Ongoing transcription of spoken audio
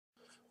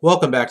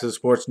Welcome back to the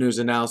Sports News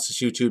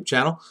Analysis YouTube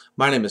channel.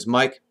 My name is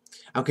Mike.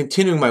 I'm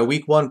continuing my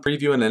Week 1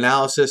 preview and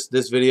analysis.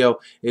 This video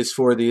is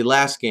for the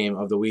last game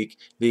of the week,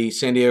 the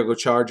San Diego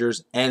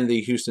Chargers and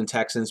the Houston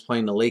Texans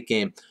playing the late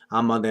game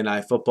on Monday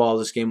Night Football.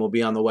 This game will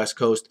be on the West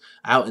Coast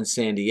out in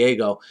San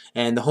Diego.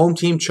 And the home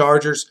team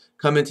Chargers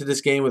come into this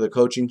game with a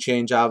coaching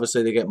change.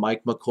 Obviously, they get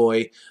Mike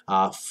McCoy,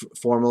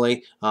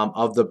 formerly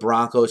of the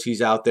Broncos.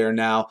 He's out there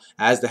now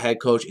as the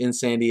head coach in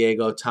San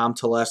Diego. Tom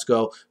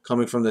Telesco,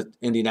 coming from the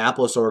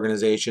Indianapolis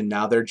organization,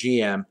 now their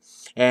GM.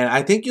 And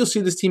I think you'll see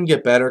this team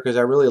get better because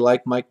I really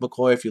like Mike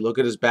McCoy. If you look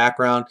at his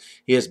background,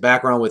 he has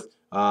background with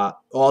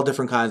all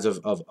different kinds of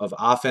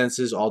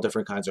offenses, all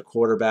different kinds of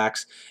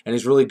quarterbacks, and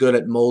he's really good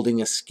at molding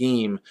a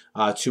scheme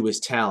to his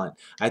talent.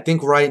 I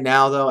think right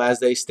now, though, as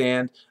they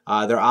stand,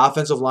 their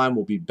offensive line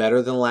will be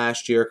better than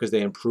last year because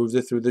they improved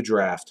it through the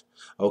draft.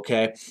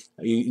 Okay,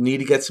 you need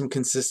to get some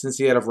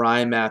consistency out of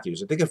Ryan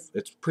Matthews. I think if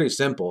it's pretty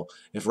simple.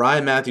 If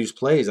Ryan Matthews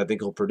plays, I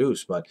think he'll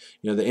produce. But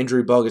the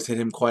injury bug has hit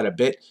him quite a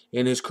bit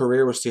in his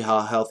career. We'll see how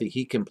healthy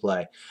he can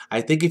play.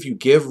 I think if you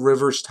give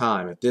Rivers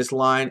time, if this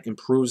line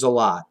improves a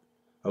lot,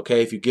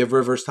 okay, if you give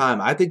Rivers time,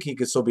 I think he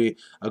could still be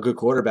a good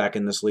quarterback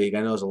in this league.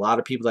 I know there's a lot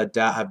of people that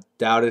have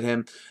doubted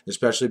him,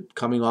 especially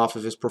coming off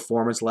of his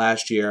performance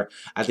last year.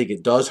 I think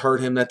it does hurt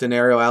him that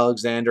Denario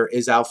Alexander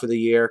is out for the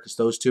year because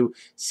those two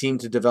seem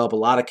to develop a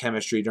lot of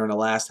chemistry during the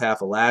last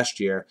half of last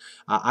year.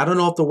 I don't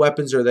know if the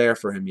weapons are there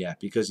for him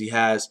yet because he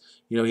has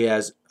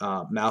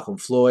Malcolm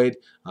Floyd,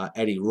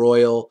 Eddie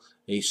Royal.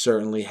 He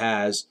certainly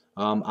has,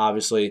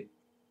 obviously,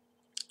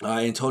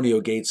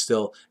 Antonio Gates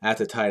still at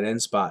the tight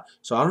end spot.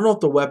 So I don't know if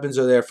the weapons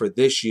are there for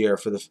this year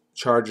for the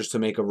Chargers to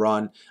make a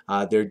run.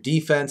 Their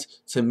defense,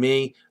 to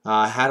me,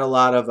 had a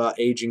lot of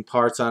aging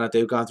parts on it.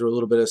 They've gone through a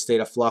little bit of state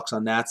of flux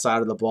on that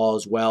side of the ball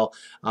as well.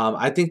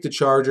 I think the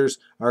Chargers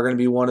are going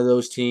to be one of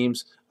those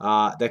teams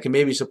that can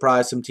maybe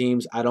surprise some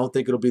teams. I don't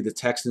think it'll be the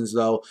Texans,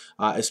 though,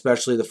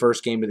 especially the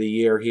first game of the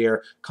year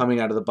here, coming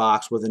out of the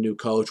box with a new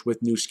coach,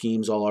 with new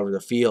schemes all over the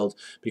field.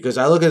 Because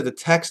I look at the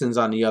Texans,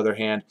 on the other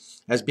hand,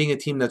 as being a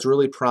team that's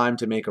really primed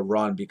to make a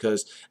run.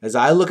 Because as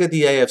I look at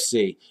the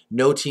AFC,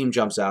 no team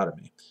jumps out at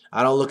me.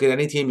 I don't look at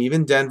any team,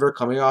 even Denver,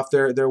 coming off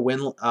their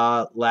win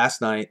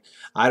last night.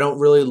 I don't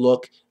really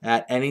look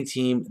at any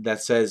team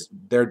that says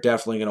they're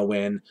definitely going to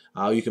win.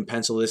 You can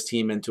pencil this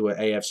team into an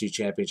AFC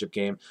championship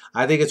game.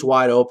 I think it's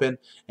wide open,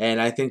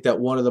 and I think that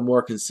one of the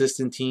more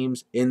consistent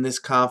teams in this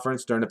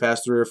conference during the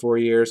past 3 or 4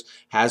 years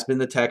has been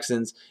the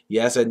Texans.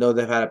 Yes, I know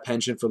they've had a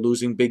penchant for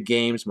losing big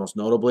games, most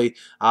notably,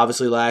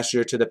 obviously, last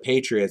year to the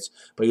Patriots.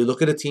 But you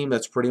look at a team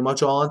that's pretty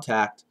much all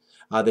intact.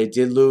 They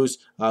did lose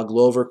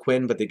Glover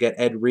Quinn, but they get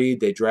Ed Reed.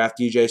 They draft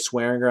DJ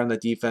Swearinger on the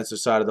defensive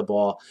side of the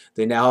ball.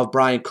 They now have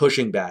Brian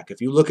Cushing back. If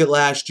you look at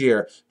last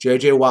year,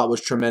 J.J. Watt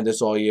was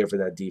tremendous all year for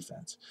that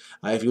defense.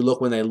 If you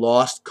look when they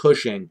lost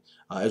Cushing,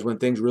 is when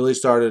things really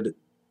started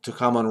to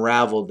come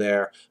unraveled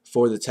there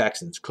for the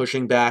Texans.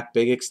 Cushing back,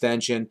 big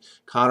extension.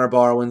 Connor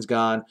Barwin's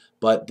gone,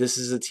 but this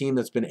is a team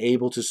that's been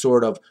able to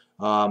sort of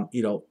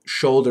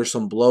shoulder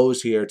some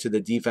blows here to the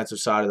defensive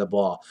side of the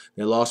ball.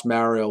 They lost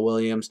Mario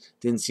Williams,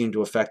 didn't seem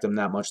to affect them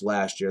that much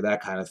last year,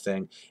 that kind of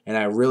thing. And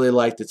I really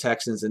like the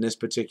Texans in this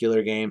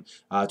particular game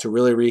to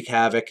really wreak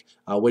havoc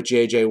with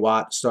J.J.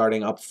 Watt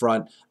starting up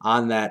front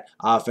on that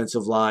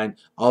offensive line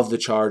of the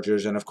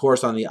Chargers. And, of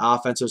course, on the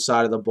offensive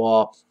side of the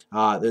ball,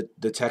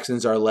 the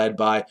Texans are led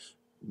by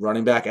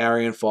running back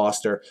Arian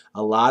Foster.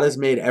 A lot is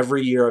made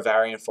every year of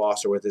Arian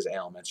Foster with his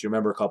ailments. You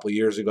remember a couple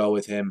years ago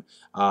with him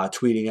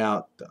tweeting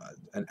out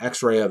an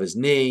x-ray of his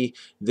knee.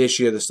 This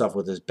year, the stuff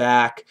with his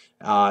back.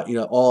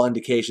 All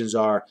indications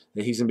are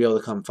that he's going to be able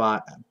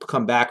to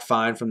come back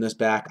fine from this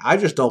back. I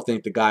just don't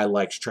think the guy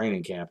likes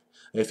training camp,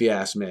 if you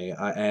ask me.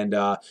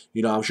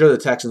 I'm sure the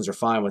Texans are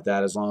fine with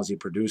that as long as he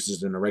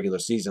produces in the regular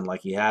season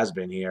like he has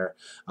been here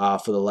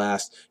for the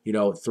last,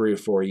 3 or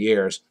 4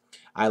 years.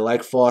 I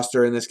like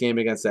Foster in this game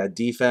against that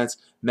defense.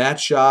 Matt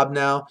Schaub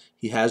now,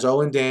 he has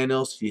Owen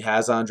Daniels, he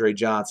has Andre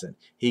Johnson.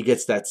 He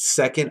gets that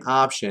second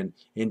option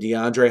in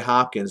DeAndre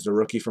Hopkins, the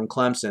rookie from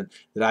Clemson,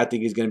 that I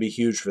think is going to be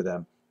huge for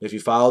them. If you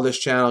follow this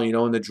channel,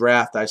 in the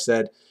draft I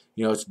said,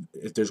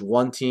 if there's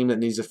one team that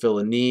needs to fill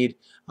a need,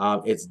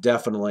 it's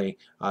definitely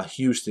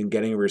Houston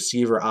getting a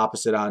receiver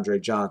opposite Andre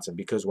Johnson,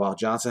 because while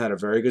Johnson had a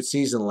very good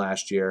season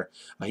last year,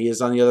 he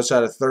is on the other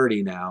side of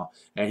 30 now,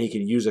 and he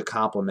can use a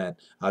complement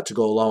to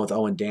go along with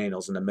Owen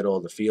Daniels in the middle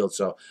of the field.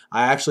 So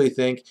I actually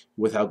think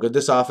with how good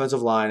this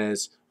offensive line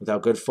is, with how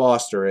good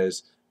Foster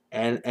is,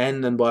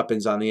 and the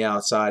weapons on the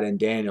outside and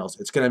Daniels,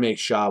 it's going to make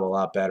Schaub a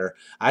lot better.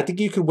 I think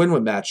you can win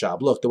with Matt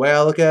Schaub. Look, the way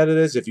I look at it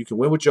is if you can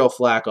win with Joe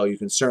Flacco, you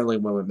can certainly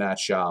win with Matt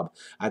Schaub.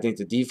 I think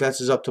the defense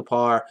is up to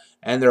par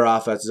and their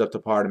offense is up to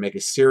par to make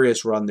a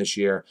serious run this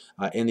year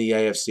in the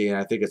AFC, and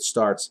I think it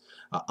starts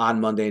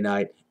on Monday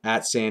night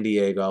at San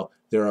Diego.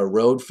 They're a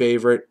road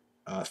favorite,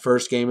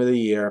 first game of the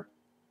year.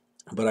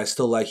 But I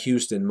still like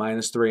Houston,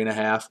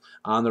 -3.5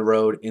 on the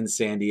road in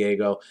San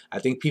Diego. I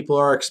think people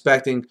are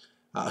expecting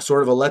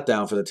sort of a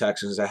letdown for the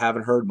Texans. I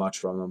haven't heard much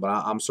from them, but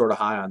I'm sort of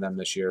high on them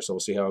this year, so we'll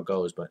see how it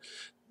goes. But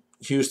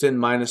Houston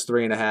minus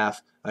 3.5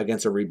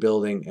 against a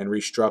rebuilding and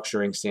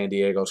restructuring San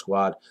Diego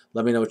squad.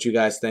 Let me know what you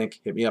guys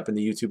think. Hit me up in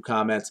the YouTube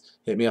comments.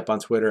 Hit me up on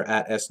Twitter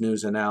at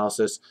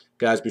SNewsAnalysis.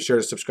 Guys, be sure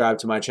to subscribe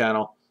to my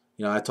channel.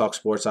 You know, I talk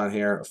sports on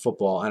here,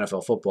 football,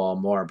 NFL football,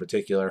 more in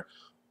particular,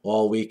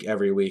 all week,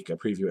 every week. I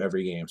preview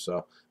every game.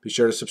 So be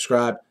sure to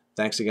subscribe.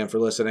 Thanks again for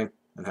listening,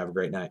 and have a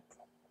great night.